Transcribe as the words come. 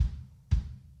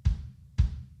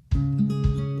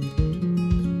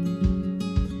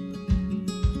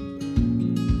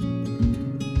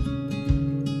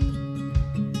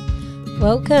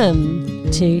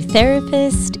Welcome to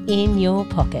Therapist in Your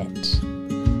Pocket,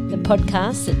 the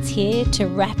podcast that's here to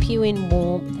wrap you in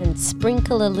warmth and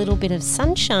sprinkle a little bit of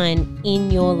sunshine in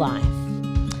your life.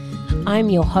 I'm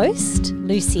your host,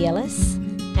 Lucy Ellis,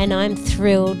 and I'm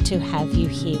thrilled to have you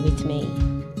here with me.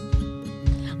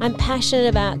 I'm passionate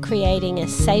about creating a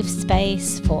safe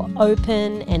space for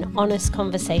open and honest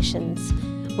conversations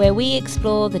where we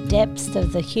explore the depths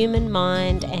of the human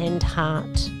mind and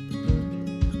heart.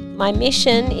 My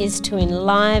mission is to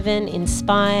enliven,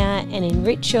 inspire, and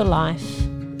enrich your life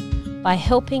by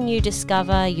helping you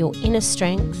discover your inner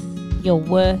strength, your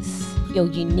worth, your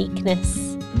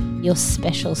uniqueness, your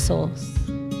special source.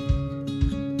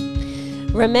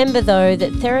 Remember though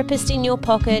that Therapist in Your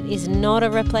Pocket is not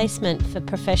a replacement for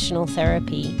professional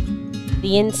therapy.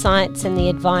 The insights and the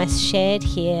advice shared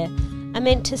here are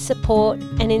meant to support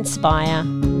and inspire,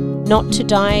 not to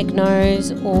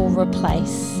diagnose or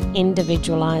replace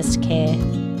individualized care.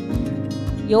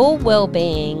 Your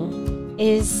well-being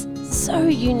is so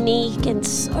unique and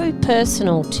so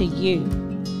personal to you.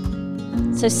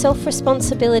 So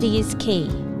self-responsibility is key.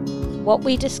 What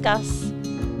we discuss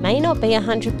may not be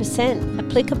 100%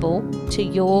 applicable to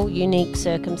your unique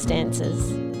circumstances.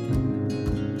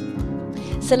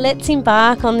 So let's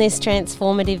embark on this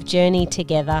transformative journey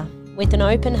together with an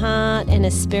open heart and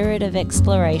a spirit of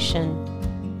exploration.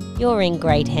 You're in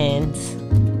great hands,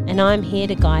 and I'm here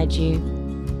to guide you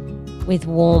with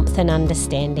warmth and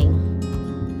understanding.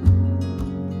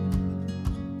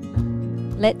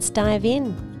 Let's dive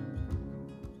in.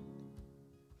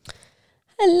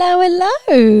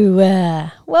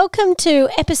 Hello. Welcome to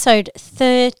episode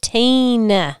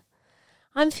 13.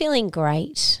 I'm feeling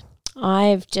great.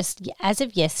 I've just, as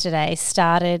of yesterday,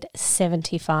 started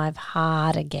 75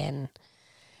 hard again.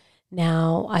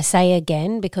 Now, I say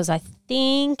again because I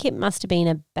think it must have been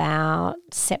about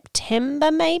September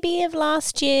maybe of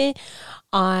last year.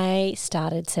 I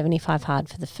started 75 hard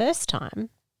for the first time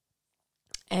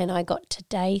and I got to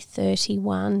day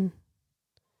 31,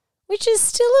 which is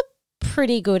still a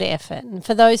pretty good effort. And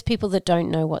for those people that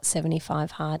don't know what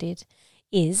 75 hard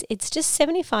is, it's just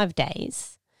 75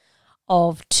 days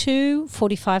of 2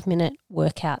 45-minute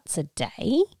workouts a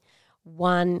day.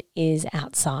 One is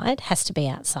outside, has to be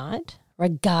outside,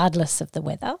 regardless of the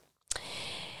weather.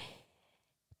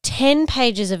 10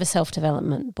 pages of a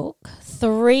self-development book,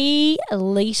 3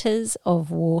 litres of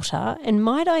water. And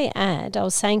might I add, I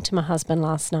was saying to my husband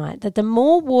last night that the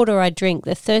more water I drink,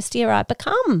 the thirstier I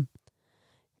become.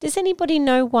 Does anybody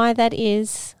know why that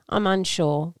is? I'm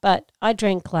unsure, but I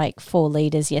drank like 4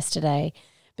 litres yesterday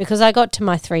because I got to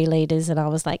my 3 litres and I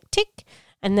was like, tick.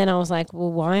 And then I was like,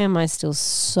 well, why am I still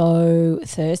so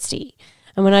thirsty?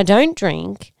 And when I don't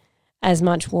drink as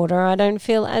much water, I don't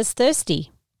feel as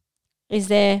thirsty.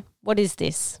 What is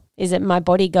this? Is it my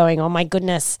body going, oh my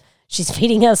goodness, she's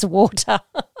feeding us water.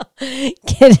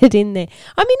 Get it in there.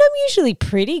 I mean, I'm usually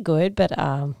pretty good, but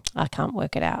I can't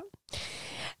work it out.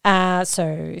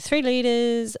 So 3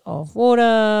 litres of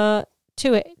water,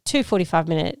 2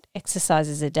 45-minute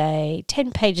exercises a day, 10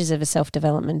 pages of a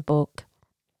self-development book.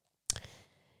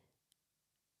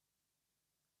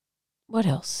 What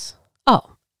else?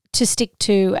 Oh, to stick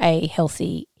to a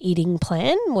healthy eating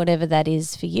plan, whatever that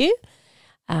is for you.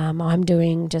 I'm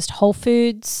doing just whole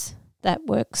foods. That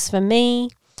works for me.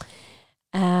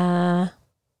 I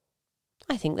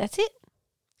think that's it.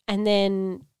 And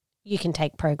then you can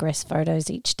take progress photos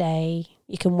each day.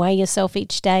 You can weigh yourself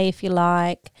each day if you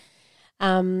like.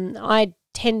 I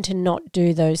tend to not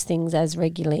do those things as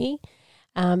regularly,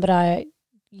 but I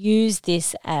use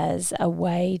this as a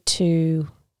way to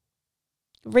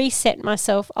reset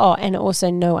myself. Oh, and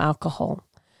also no alcohol.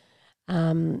 So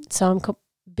I'm a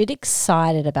bit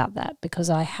excited about that because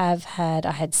I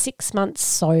had 6 months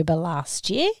sober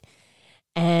last year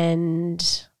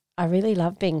and I really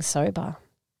love being sober.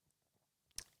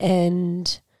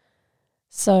 And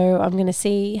so I'm going to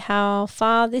see how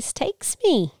far this takes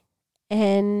me.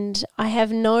 And I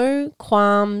have no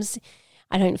qualms.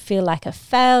 I don't feel like a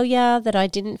failure that I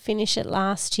didn't finish it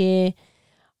last year.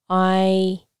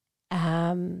 I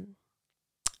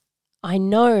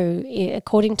know,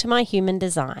 according to my human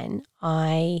design,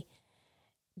 I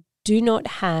do not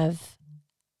have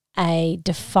a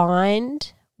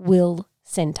defined will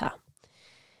center.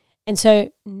 And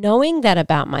so knowing that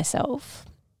about myself,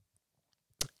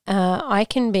 I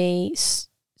can be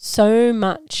so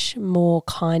much more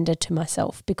kinder to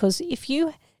myself because if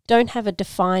you don't have a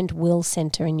defined will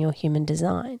center in your human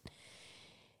design,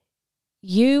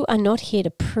 you are not here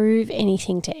to prove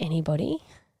anything to anybody,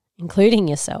 including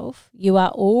yourself. You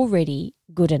are already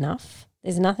good enough.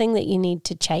 There's nothing that you need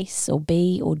to chase or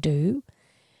be or do.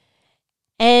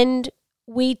 And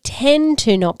we tend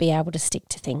to not be able to stick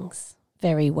to things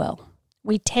very well.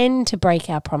 We tend to break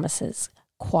our promises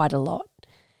quite a lot.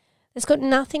 It's got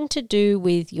nothing to do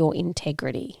with your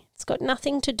integrity. It's got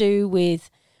nothing to do with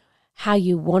how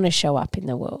you want to show up in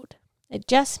the world. It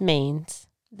just means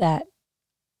that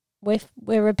we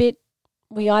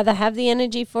either have the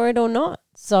energy for it or not.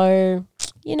 So,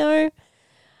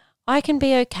 I can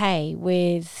be okay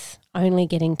with only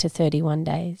getting to 31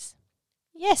 days.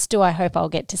 Yes, do I hope I'll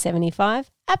get to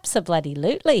 75?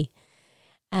 Abso-bloody-lutely.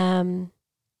 And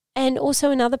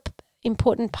also another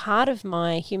important part of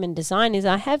my human design is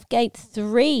I have gate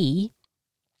 3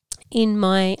 in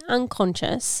my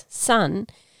unconscious sun,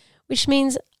 which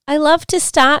means I love to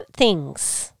start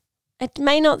things. It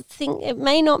may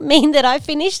not mean that I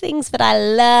finish things, but I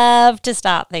love to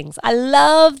start things. I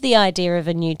love the idea of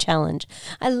a new challenge.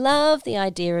 I love the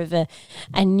idea of a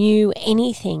new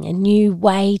anything, a new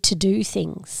way to do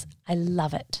things. I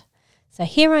love it. So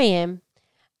here I am,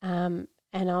 and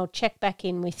I'll check back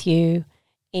in with you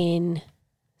in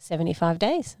 75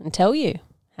 days and tell you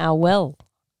how well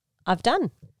I've done.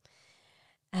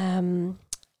 And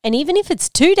even if it's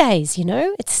 2 days,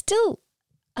 it's still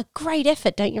a great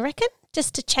effort, don't you reckon?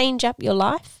 Just to change up your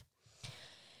life.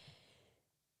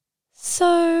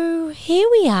 So here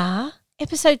we are,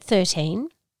 episode 13.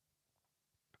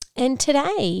 And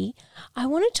today I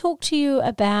want to talk to you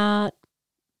about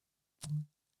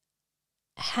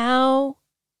how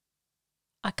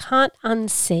I can't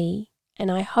unsee, and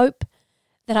I hope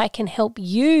that I can help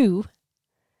you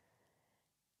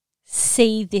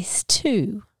see this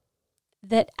too,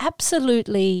 that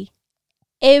absolutely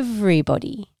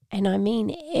everybody, and I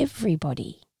mean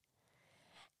everybody,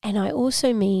 and I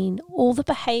also mean all the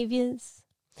behaviours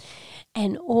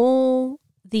and all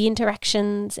the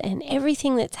interactions and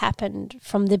everything that's happened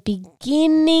from the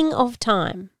beginning of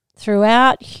time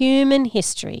throughout human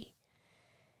history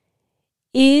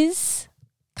is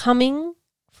coming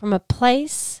from a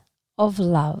place of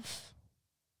love.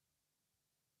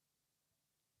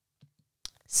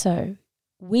 So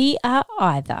we are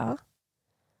either,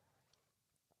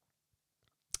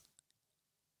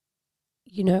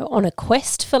 on a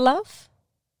quest for love.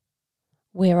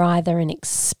 We're either an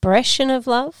expression of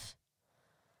love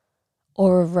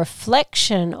or a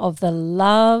reflection of the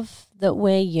love that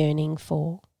we're yearning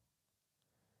for.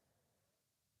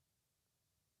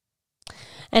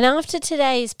 And after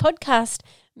today's podcast,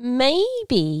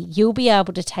 maybe you'll be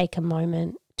able to take a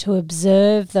moment to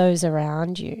observe those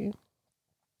around you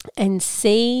and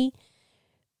see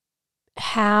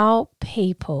how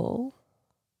people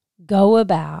go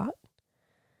about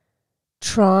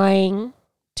trying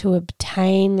to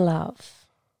obtain love,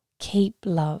 keep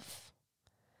love,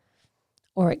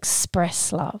 or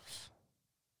express love.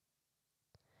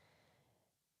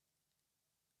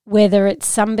 Whether it's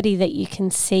somebody that you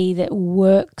can see that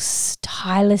works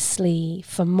tirelessly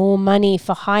for more money,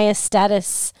 for higher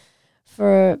status,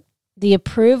 for the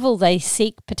approval they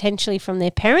seek potentially from their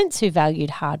parents who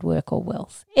valued hard work or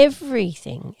wealth.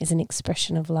 Everything is an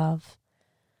expression of love.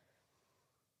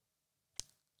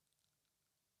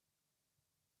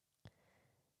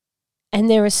 And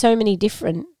there are so many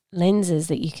different lenses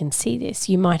that you can see this.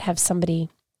 You might have somebody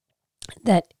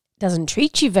that doesn't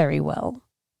treat you very well,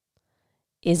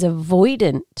 is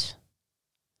avoidant,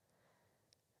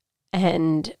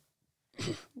 and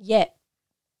yet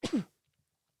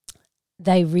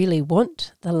they really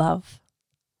want the love,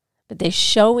 but they're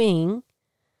showing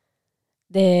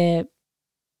it's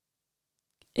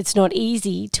not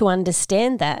easy to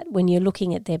understand that when you're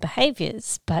looking at their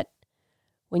behaviors, but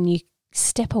when you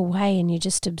step away and you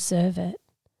just observe it,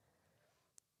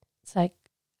 it's like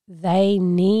they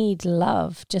need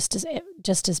love just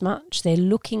as much. They're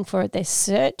looking for it. They're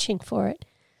searching for it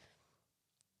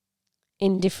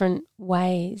in different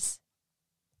ways.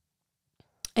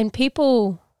 And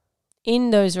people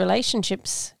in those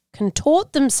relationships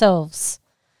contort themselves.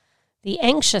 The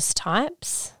anxious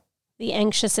types, the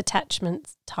anxious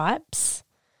attachment types,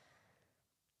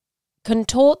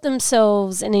 contort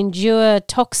themselves and endure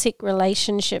toxic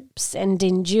relationships and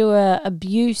endure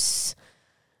abuse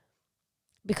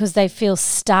because they feel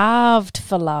starved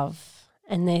for love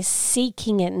and they're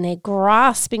seeking it and they're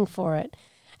grasping for it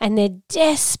and they're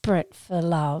desperate for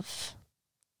love.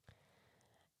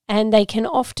 And they can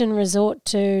often resort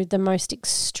to the most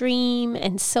extreme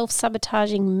and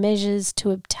self-sabotaging measures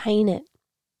to obtain it.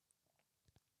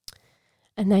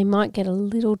 And they might get a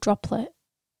little droplet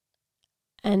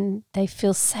and they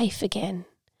feel safe again.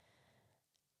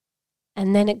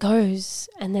 And then it goes,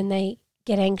 and then they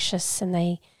get anxious and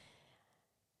they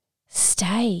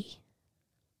stay.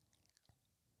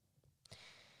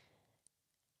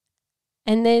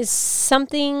 And there's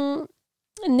something,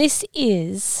 and this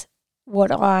is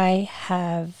what I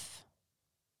have,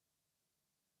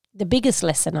 the biggest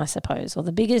lesson, I suppose, or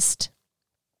the biggest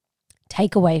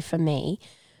takeaway for me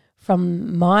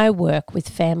from my work with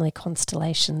family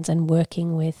constellations and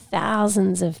working with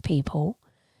thousands of people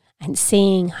and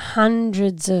seeing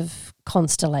hundreds of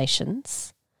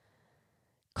constellations,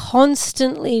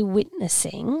 constantly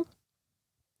witnessing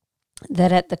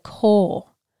that at the core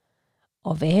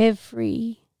of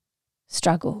every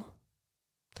struggle,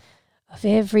 of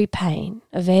every pain,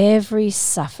 of every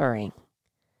suffering,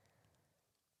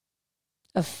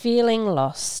 of feeling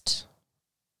lost,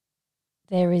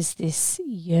 there is this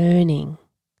yearning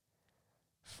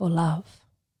for love.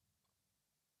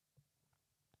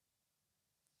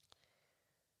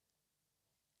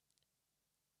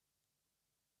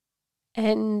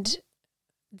 And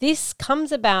this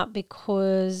comes about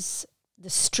because the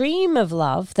stream of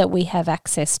love that we have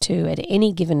access to at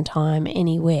any given time,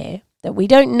 anywhere, that we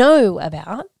don't know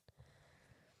about,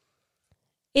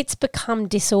 it's become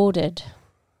disordered.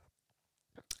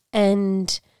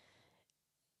 And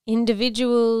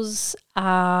individuals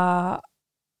are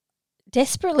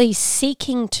desperately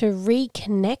seeking to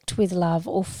reconnect with love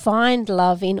or find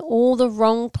love in all the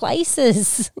wrong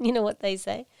places. You know what they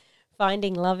say?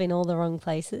 Finding love in all the wrong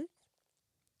places.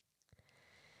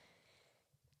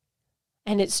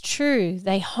 And it's true,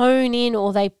 they hone in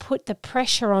or they put the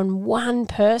pressure on one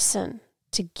person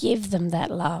to give them that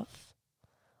love.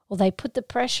 Or they put the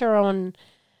pressure on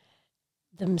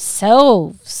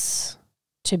themselves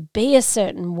to be a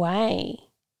certain way,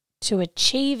 to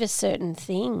achieve a certain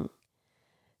thing,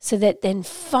 so that then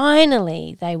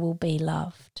finally they will be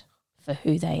loved for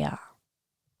who they are.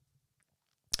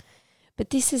 But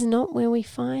this is not where we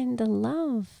find the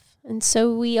love. And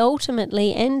so we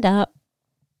ultimately end up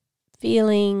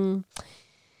feeling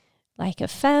like a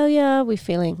failure. We're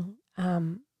feeling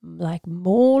like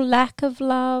more lack of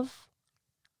love.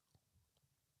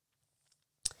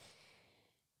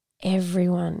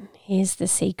 Everyone, here's the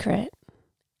secret,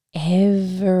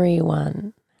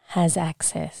 everyone has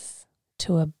access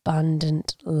to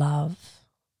abundant love.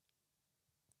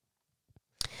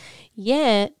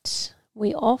 Yet,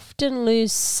 we often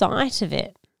lose sight of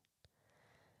it.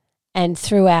 And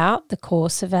throughout the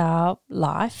course of our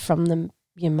life, from the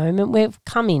moment we've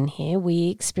come in here, we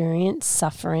experience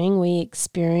suffering, we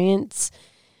experience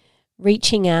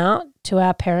reaching out to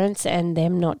our parents and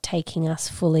them not taking us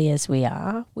fully as we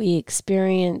are. We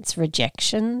experience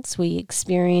rejections, we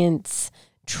experience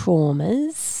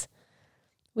traumas,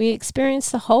 we experience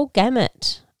the whole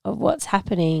gamut of what's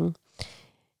happening,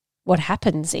 what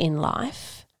happens in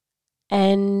life,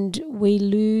 and we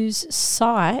lose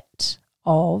sight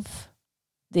of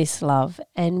this love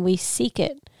and we seek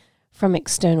it from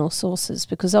external sources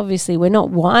because obviously we're not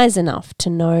wise enough to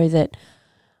know that,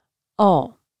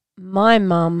 oh, my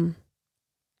mum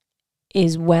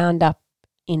is wound up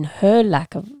in her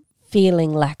lack of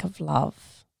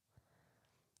love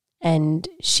and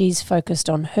she's focused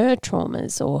on her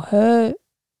traumas or her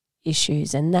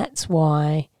issues, and that's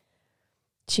why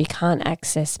she can't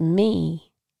access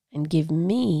me and give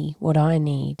me what I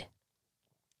need.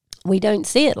 We don't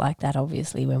see it like that,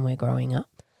 obviously, when we're growing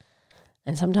up.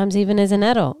 And sometimes even as an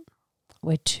adult,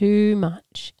 we're too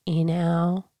much in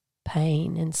our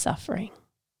pain and suffering.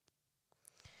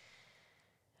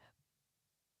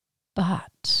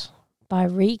 But by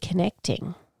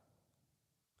reconnecting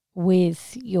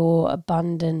with your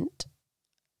abundant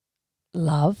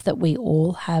love that we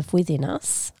all have within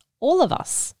us, all of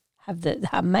us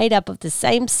are made up of the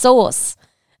same source,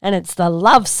 and it's the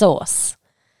love source.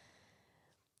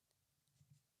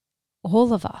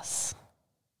 All of us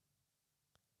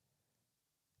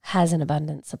has an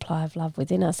abundant supply of love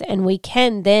within us, and we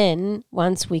can then,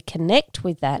 once we connect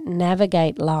with that,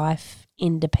 navigate life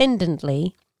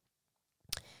independently,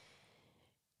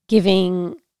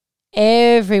 giving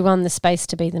everyone the space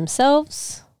to be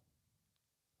themselves,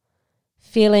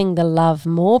 feeling the love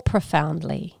more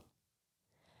profoundly,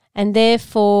 and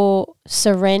therefore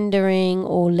surrendering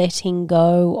or letting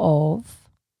go of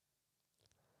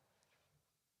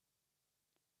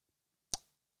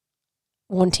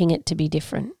wanting it to be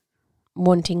different,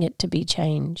 wanting it to be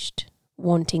changed,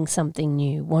 wanting something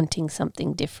new, wanting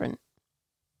something different.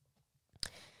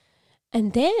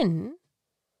 And then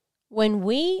when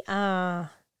we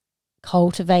are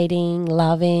cultivating,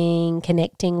 loving,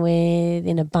 connecting with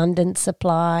an abundant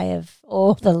supply of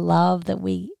all the love that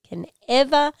we can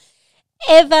ever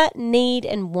need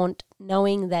and want,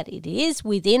 knowing that it is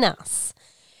within us,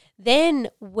 then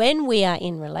when we are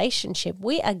in relationship,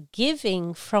 we are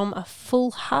giving from a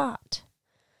full heart.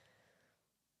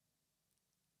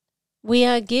 We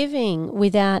are giving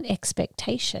without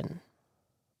expectation,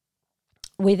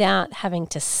 without having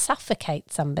to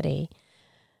suffocate somebody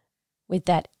with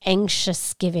that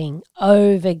anxious giving,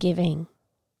 over giving.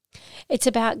 It's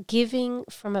about giving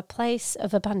from a place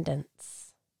of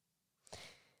abundance.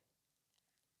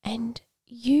 And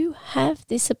you have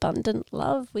this abundant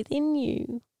love within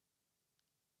you.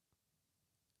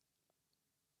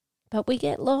 But we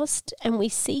get lost and we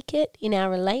seek it in our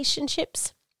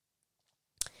relationships.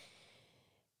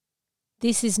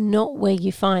 This is not where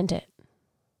you find it.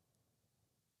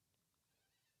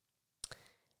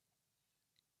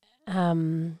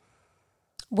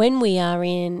 When we are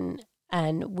in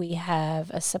and we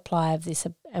have a supply of this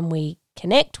and we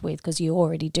connect with, because you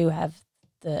already do have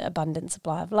the abundant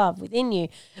supply of love within you,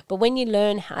 but when you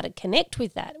learn how to connect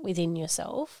with that within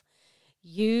yourself,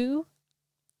 you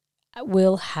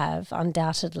will have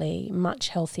undoubtedly much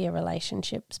healthier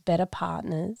relationships, better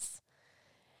partners,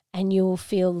 and you will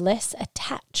feel less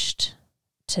attached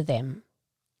to them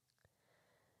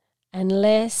and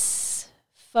less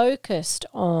focused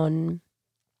on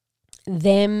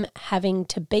them having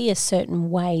to be a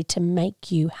certain way to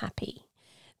make you happy,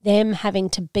 them having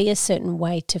to be a certain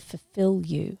way to fulfill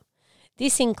you.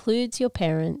 This includes your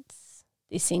parents,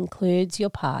 this includes your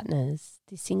partners,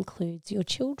 this includes your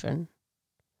children.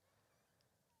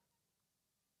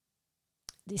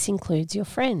 This includes your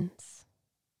friends.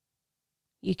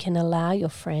 You can allow your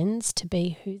friends to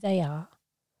be who they are.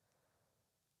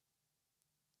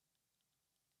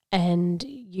 And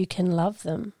you can love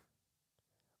them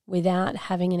without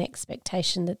having an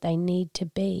expectation that they need to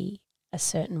be a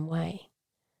certain way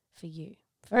for you,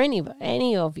 for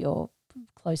any of your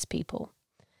close people.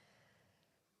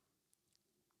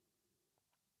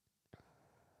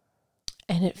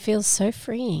 And it feels so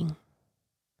freeing.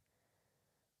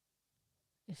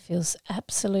 It feels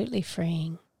absolutely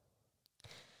freeing.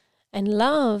 And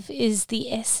love is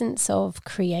the essence of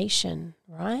creation,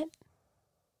 right?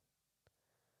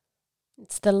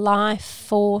 It's the life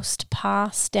force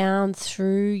passed down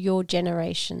through your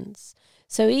generations.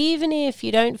 So even if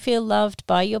you don't feel loved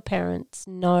by your parents,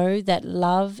 know that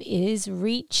love is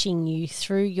reaching you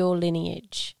through your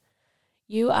lineage.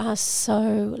 You are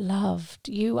so loved.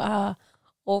 You are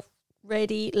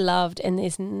already loved, and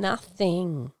there's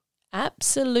nothing,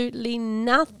 absolutely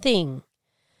nothing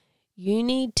you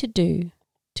need to do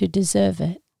to deserve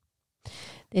it.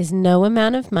 There's no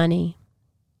amount of money.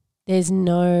 There's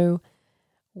no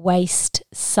waist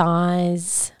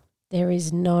size. There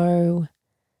is no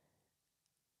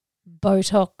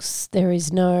Botox. There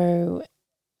is no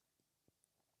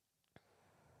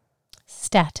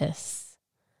status.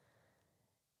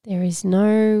 There is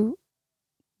no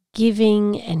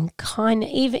giving and kind.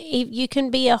 Even you can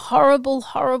be a horrible,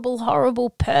 horrible,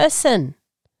 horrible person,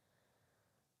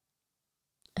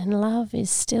 and love is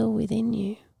still within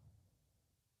you.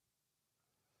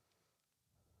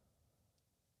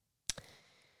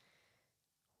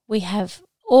 We have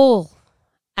all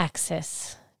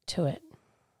access to it.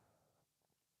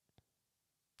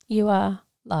 You are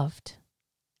loved,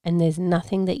 and there's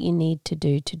nothing that you need to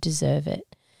do to deserve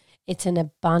it. It's an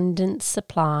abundant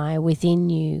supply within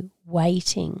you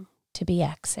waiting to be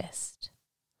accessed.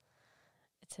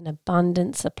 It's an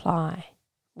abundant supply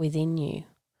within you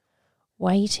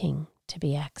waiting to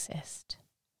be accessed.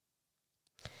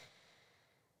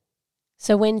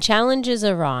 So when challenges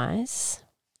arise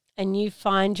and you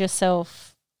find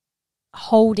yourself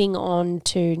holding on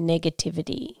to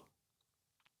negativity,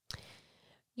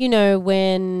 you know,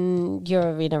 when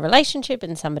you're in a relationship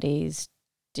and somebody's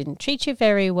didn't treat you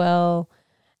very well,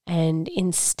 and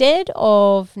instead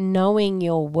of knowing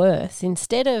your worth,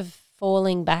 instead of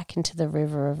falling back into the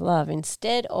river of love,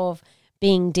 instead of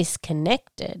being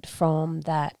disconnected from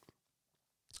that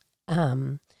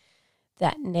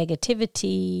that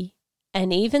negativity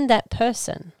and even that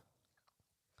person,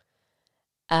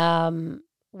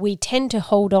 we tend to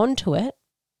hold on to it,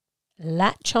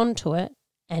 latch onto it,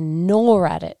 and gnaw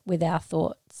at it with our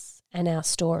thoughts and our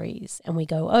stories. And we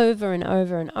go over and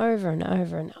over and over and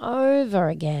over and over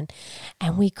again.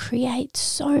 And we create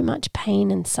so much pain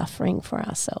and suffering for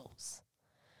ourselves.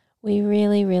 We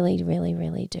really, really, really,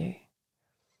 really do.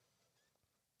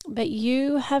 But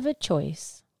you have a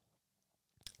choice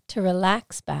to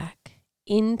relax back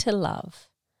into love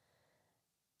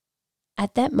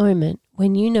at that moment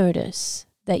when you notice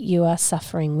that you are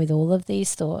suffering with all of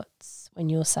these thoughts, when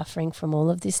you're suffering from all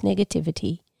of this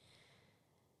negativity.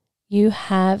 You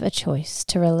have a choice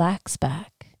to relax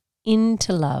back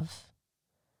into love,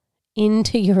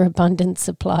 into your abundant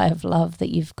supply of love that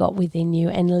you've got within you,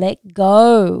 and let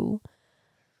go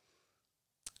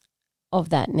of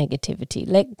that negativity.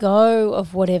 Let go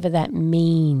of whatever that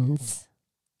means.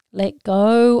 Let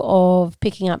go of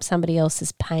picking up somebody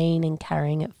else's pain and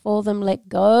carrying it for them. Let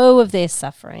go of their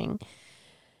suffering.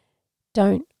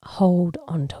 Don't hold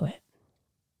on to it.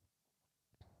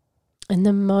 And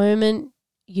the moment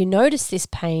you notice this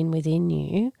pain within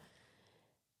you,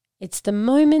 it's the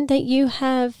moment that you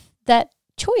have that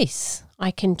choice.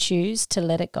 I can choose to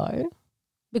let it go.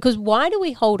 Because why do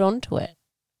we hold on to it?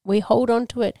 We hold on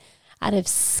to it out of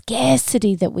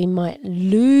scarcity that we might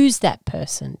lose that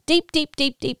person deep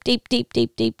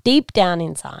down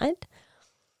inside.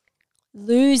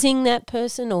 Losing that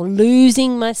person or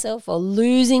losing myself or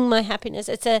losing my happiness.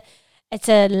 It's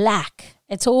a lack.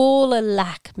 It's all a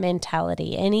lack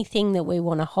mentality. Anything that we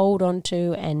want to hold on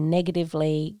to and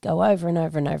negatively go over and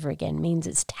over and over again means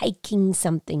it's taking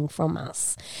something from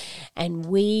us. And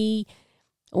we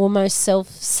almost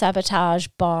self-sabotage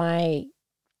by,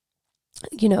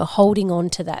 holding on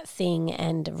to that thing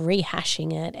and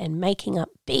rehashing it and making up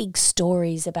big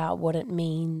stories about what it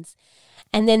means.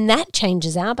 And then that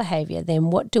changes our behavior. Then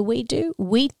what do?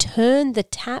 We turn the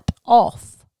tap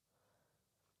off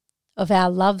of our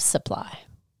love supply.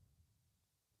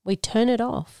 We turn it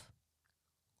off.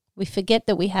 We forget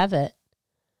that we have it.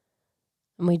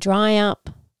 And we dry up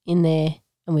in there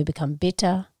and we become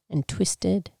bitter and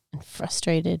twisted and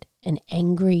frustrated and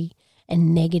angry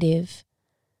and negative.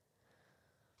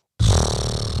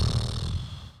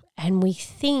 And we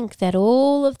think that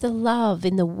all of the love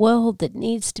in the world that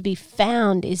needs to be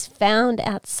found is found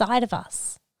outside of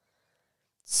us.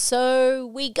 So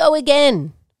we go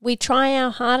again. We try our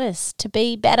hardest to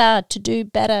be better, to do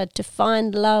better, to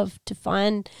find love, to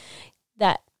find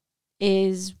that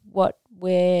is what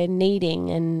we're needing.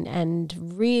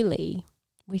 And really,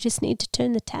 we just need to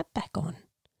turn the tap back on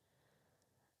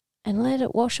and let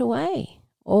it wash away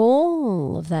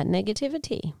all of that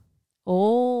negativity,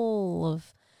 all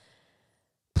of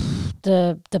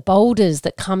the boulders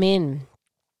that come in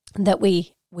that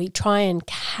we try and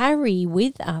carry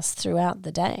with us throughout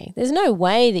the day. There's no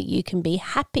way that you can be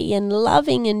happy and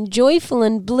loving and joyful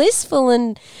and blissful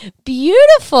and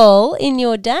beautiful in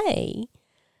your day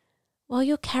while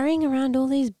you're carrying around all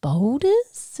these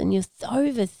boulders and you're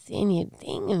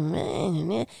overthinking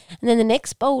and then the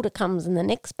next boulder comes and the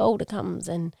next boulder comes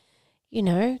and,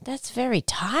 that's very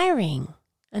tiring.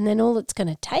 And then all it's going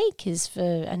to take is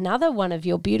for another one of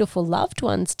your beautiful loved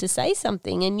ones to say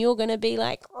something and you're going to be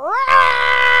like,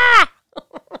 Rah!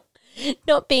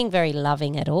 Not being very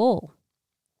loving at all.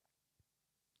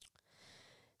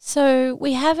 So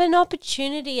we have an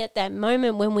opportunity at that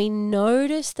moment when we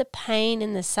notice the pain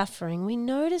and the suffering. We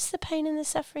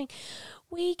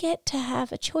get to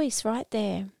have a choice right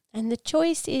there. And the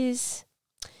choice is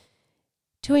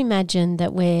to imagine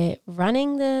that we're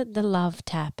running the love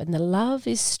tap and the love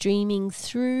is streaming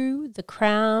through the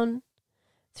crown,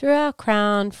 through our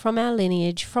crown, from our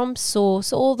lineage, from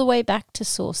source, all the way back to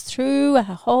source, through our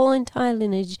whole entire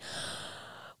lineage,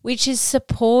 which is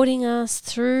supporting us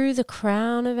through the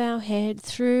crown of our head,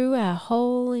 through our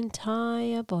whole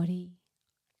entire body,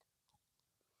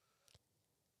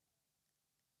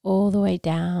 all the way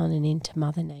down and into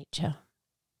Mother Nature.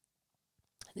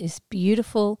 This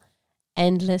beautiful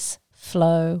endless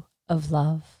flow of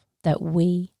love that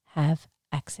we have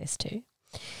access to.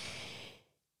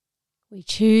 We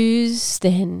choose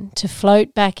then to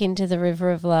float back into the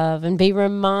river of love and be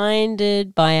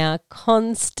reminded by our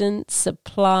constant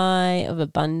supply of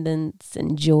abundance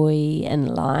and joy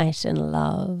and light and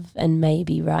love. And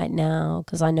maybe right now,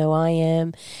 because I know I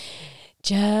am,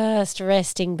 just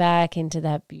resting back into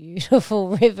that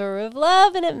beautiful river of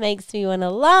love, and it makes me want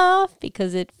to laugh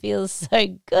because it feels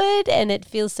so good and it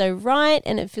feels so right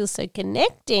and it feels so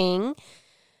connecting,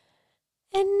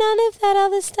 and none of that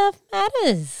other stuff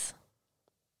matters.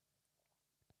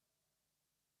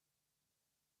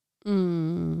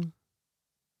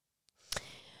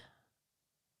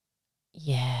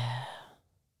 Yeah.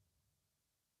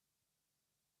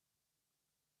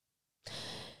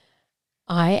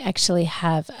 I actually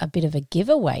have a bit of a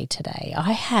giveaway today.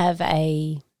 I have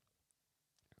a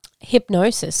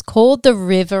hypnosis called the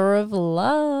River of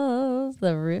Love,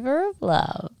 the River of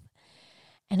Love.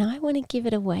 And I want to give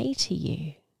it away to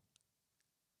you.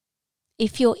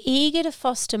 If you're eager to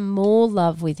foster more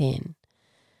love within,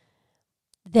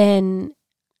 then,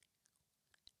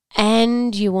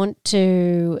 and you want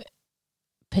to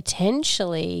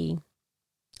potentially,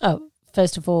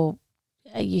 first of all,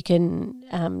 you can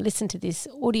listen to this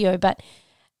audio, but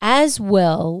as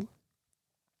well,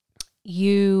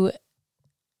 you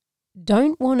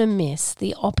don't want to miss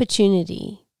the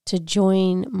opportunity to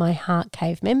join my Heart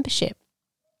Cave membership.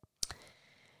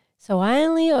 So I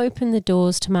only open the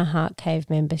doors to my Heart Cave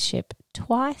membership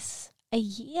twice a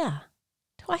year.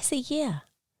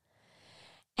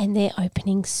 And they're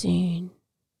opening soon.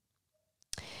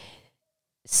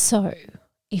 So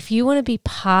if you want to be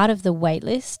part of the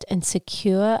waitlist and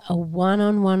secure a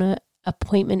one-on-one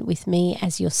appointment with me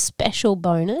as your special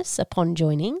bonus upon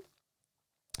joining,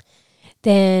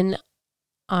 then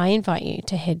I invite you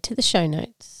to head to the show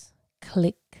notes,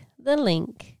 click the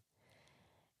link,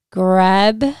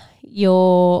 grab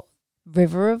your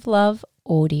River of Love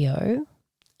audio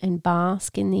and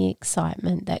bask in the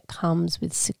excitement that comes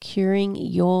with securing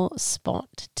your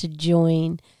spot to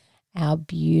join our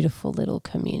beautiful little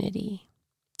community.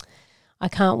 I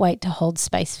can't wait to hold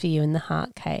space for you in the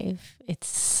Heart Cave. It's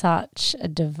such a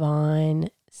divine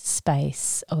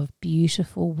space of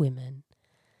beautiful women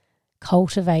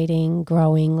cultivating,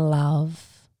 growing love,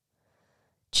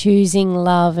 choosing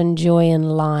love and joy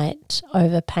and light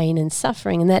over pain and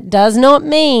suffering. And that does not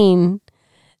mean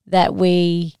that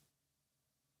we,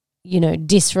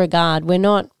 disregard. We're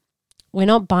not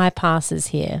bypassers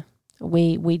here.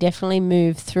 We definitely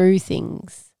move through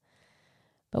things,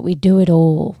 but we do it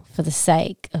all for the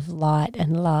sake of light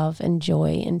and love and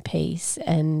joy and peace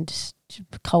and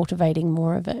cultivating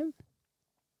more of it.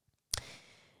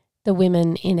 The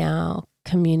women in our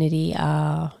community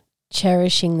are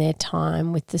cherishing their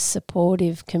time with the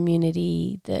supportive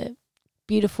community, the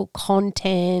beautiful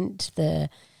content, the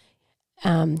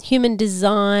human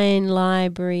design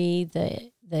library,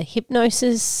 the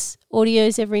hypnosis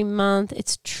audios every month.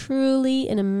 It's truly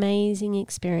an amazing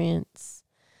experience.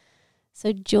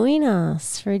 So join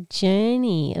us for a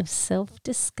journey of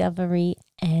self-discovery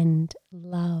and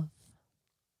love.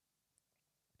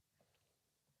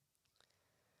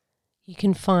 You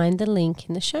can find the link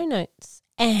in the show notes,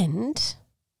 and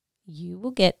you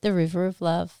will get the River of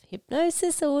Love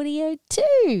hypnosis audio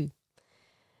too.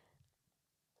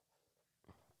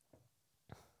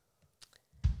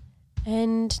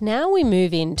 And now we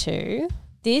move into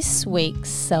this week's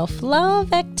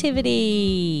self-love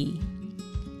activity.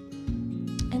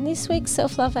 And this week's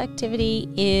self-love activity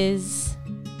is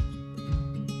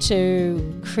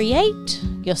to create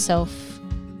yourself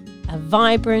a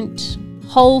vibrant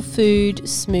whole food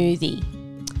smoothie.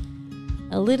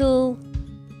 A little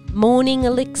morning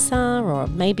elixir, or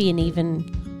maybe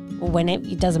whenever,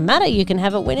 it doesn't matter, you can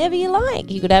have it whenever you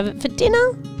like. You could have it for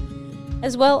dinner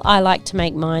as well. I like to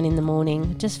make mine in the morning.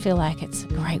 I just feel like it's a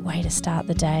great way to start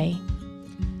the day.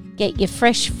 Get your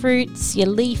fresh fruits, your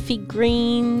leafy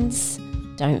greens.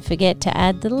 Don't forget to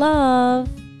add the love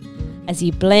as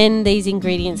you blend these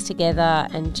ingredients together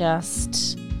and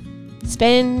just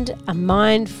spend a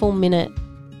mindful minute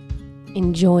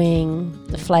enjoying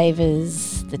the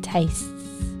flavors, the tastes,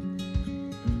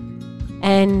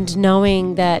 and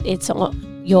knowing that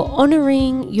you're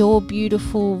honoring your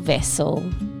beautiful vessel.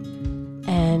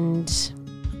 And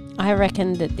I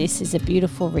reckon that this is a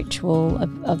beautiful ritual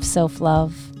of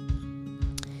self-love.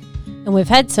 And we've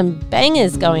had some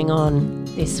bangers going on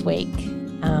this week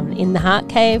in the Heart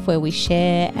Cave, where we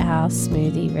share our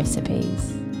smoothie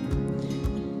recipes.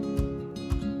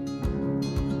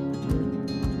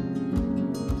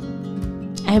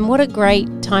 And what a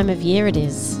great time of year it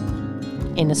is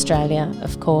in Australia,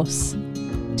 of course,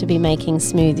 to be making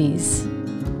smoothies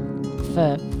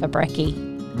for brekkie.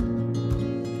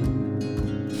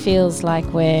 Feels like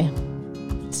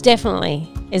it's definitely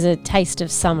is a taste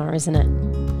of summer, isn't it?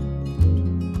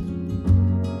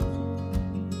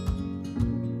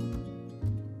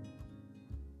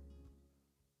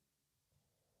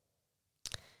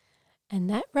 And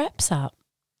that wraps up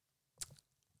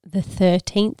the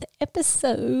 13th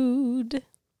episode.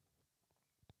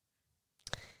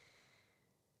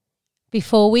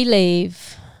 Before we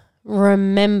leave,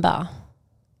 I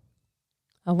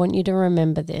want you to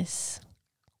remember this.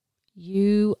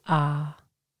 You are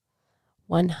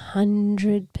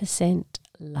 100%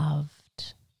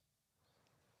 loved.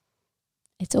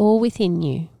 It's all within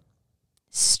you,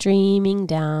 streaming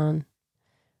down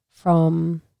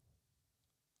from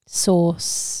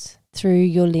source through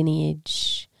your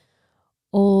lineage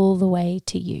all the way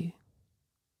to you.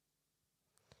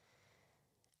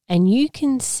 And you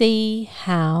can see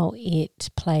how it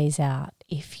plays out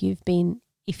if you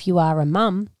are a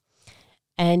mum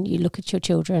and you look at your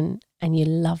children and you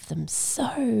love them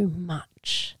so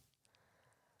much.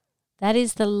 That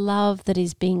is the love that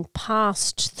is being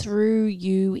passed through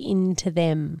you into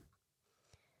them.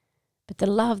 But the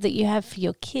love that you have for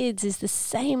your kids is the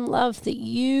same love that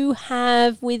you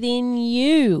have within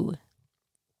you.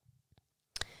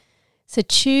 So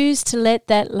choose to let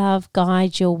that love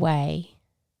guide your way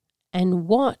and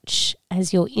watch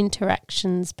as your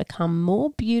interactions become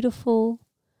more beautiful,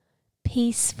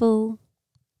 peaceful,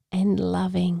 and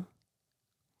loving.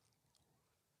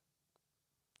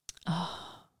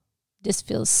 Oh, this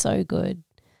feels so good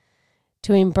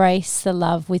to embrace the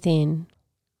love within.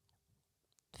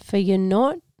 For you're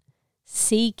not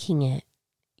seeking it.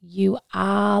 You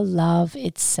are love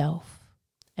itself.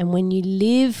 And when you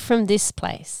live from this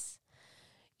place,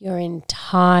 your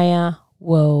entire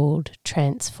world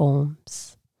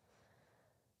transforms.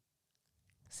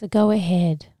 So go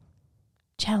ahead,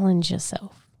 challenge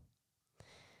yourself.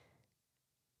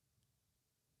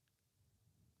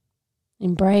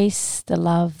 Embrace the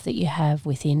love that you have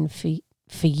within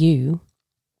for you.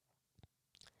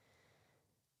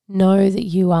 Know that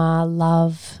you are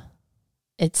love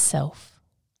itself.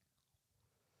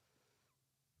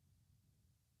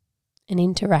 And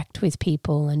interact with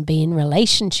people and be in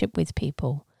relationship with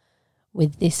people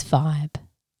with this vibe.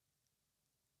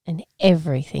 And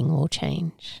everything will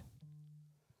change.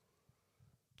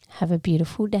 Have a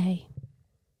beautiful day.